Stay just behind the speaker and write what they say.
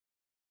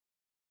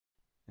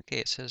Okay,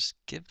 it says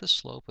give the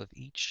slope of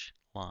each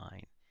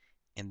line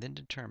and then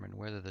determine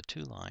whether the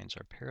two lines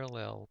are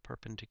parallel,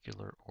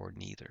 perpendicular, or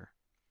neither.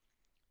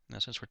 Now,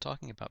 since we're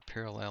talking about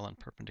parallel and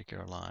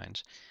perpendicular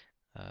lines,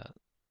 uh,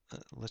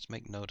 let's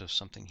make note of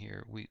something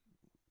here.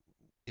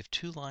 If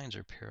two lines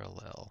are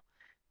parallel,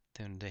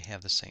 then they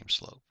have the same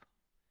slope.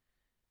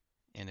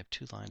 And if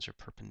two lines are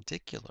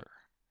perpendicular,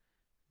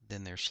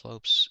 then their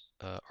slopes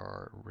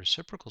are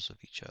reciprocals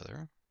of each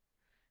other,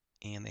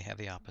 and they have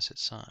the opposite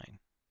sign.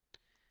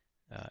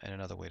 And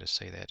another way to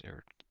say that,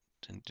 or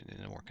in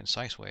a more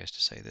concise way, is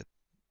to say that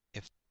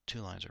if two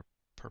lines are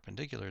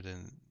perpendicular,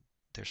 then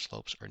their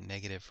slopes are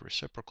negative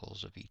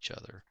reciprocals of each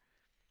other.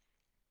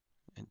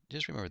 And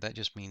just remember, that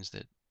just means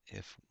that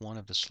if one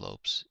of the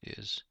slopes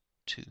is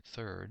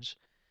 2/3,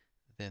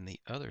 then the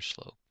other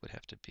slope would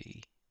have to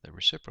be the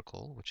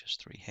reciprocal, which is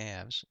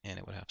 3/2, and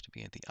it would have to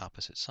be at the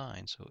opposite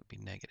sign, so it would be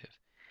negative.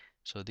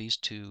 So these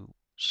two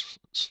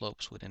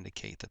slopes would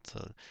indicate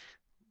that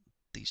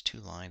these two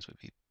lines would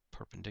be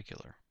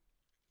perpendicular.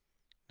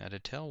 Now, to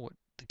tell what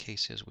the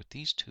case is with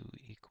these two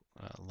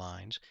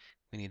lines,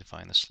 we need to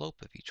find the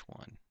slope of each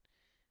one.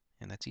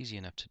 And that's easy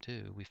enough to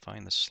do. We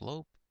find the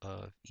slope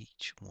of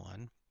each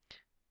one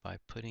by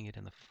putting it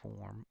in the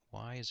form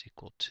y is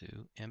equal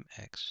to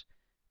mx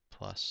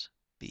plus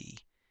b.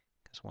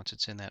 Because once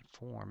it's in that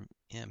form,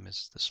 m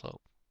is the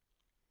slope.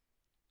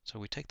 So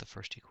we take the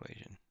first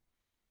equation,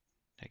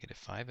 negative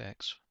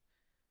 5x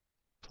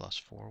plus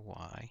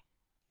 4y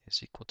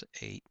is equal to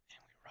 8,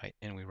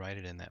 and we write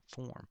it in that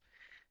form.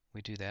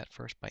 We do that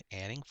first by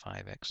adding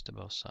 5x to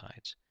both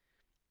sides.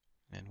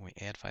 And when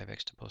we add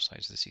 5x to both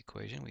sides of this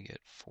equation, we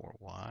get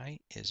 4y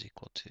is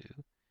equal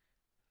to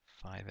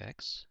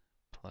 5x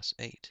plus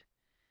 8.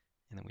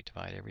 And then we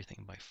divide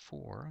everything by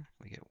 4.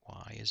 We get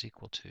y is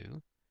equal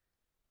to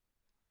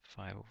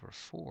 5 over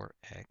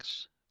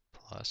 4x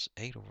plus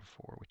 8 over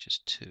 4, which is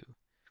 2.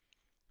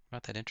 We're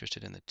not that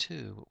interested in the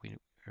 2. What we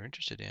are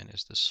interested in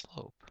is the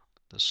slope.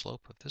 The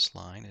slope of this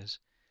line is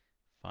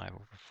 5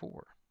 over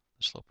 4,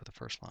 the slope of the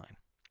first line.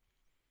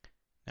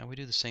 Now we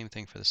do the same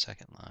thing for the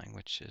second line,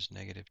 which is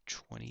negative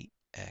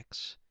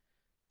 20x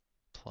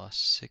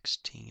plus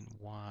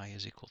 16y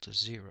is equal to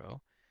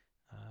 0.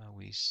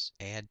 We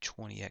add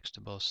 20x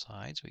to both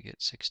sides. We get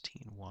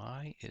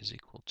 16y is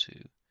equal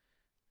to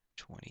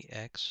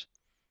 20x.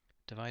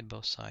 Divide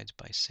both sides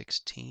by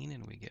 16,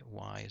 and we get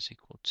y is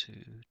equal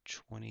to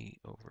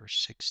 20 over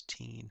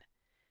 16x.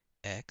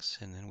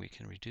 And then we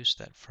can reduce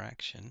that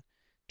fraction.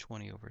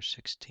 20 over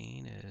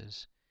 16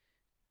 is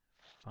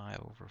 5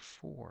 over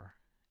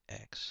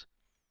 4x.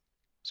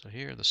 So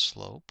here the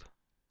slope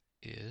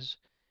is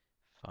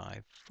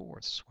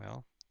 5/4.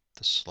 Well,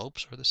 the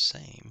slopes are the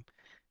same.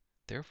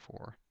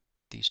 Therefore,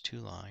 these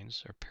two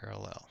lines are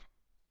parallel.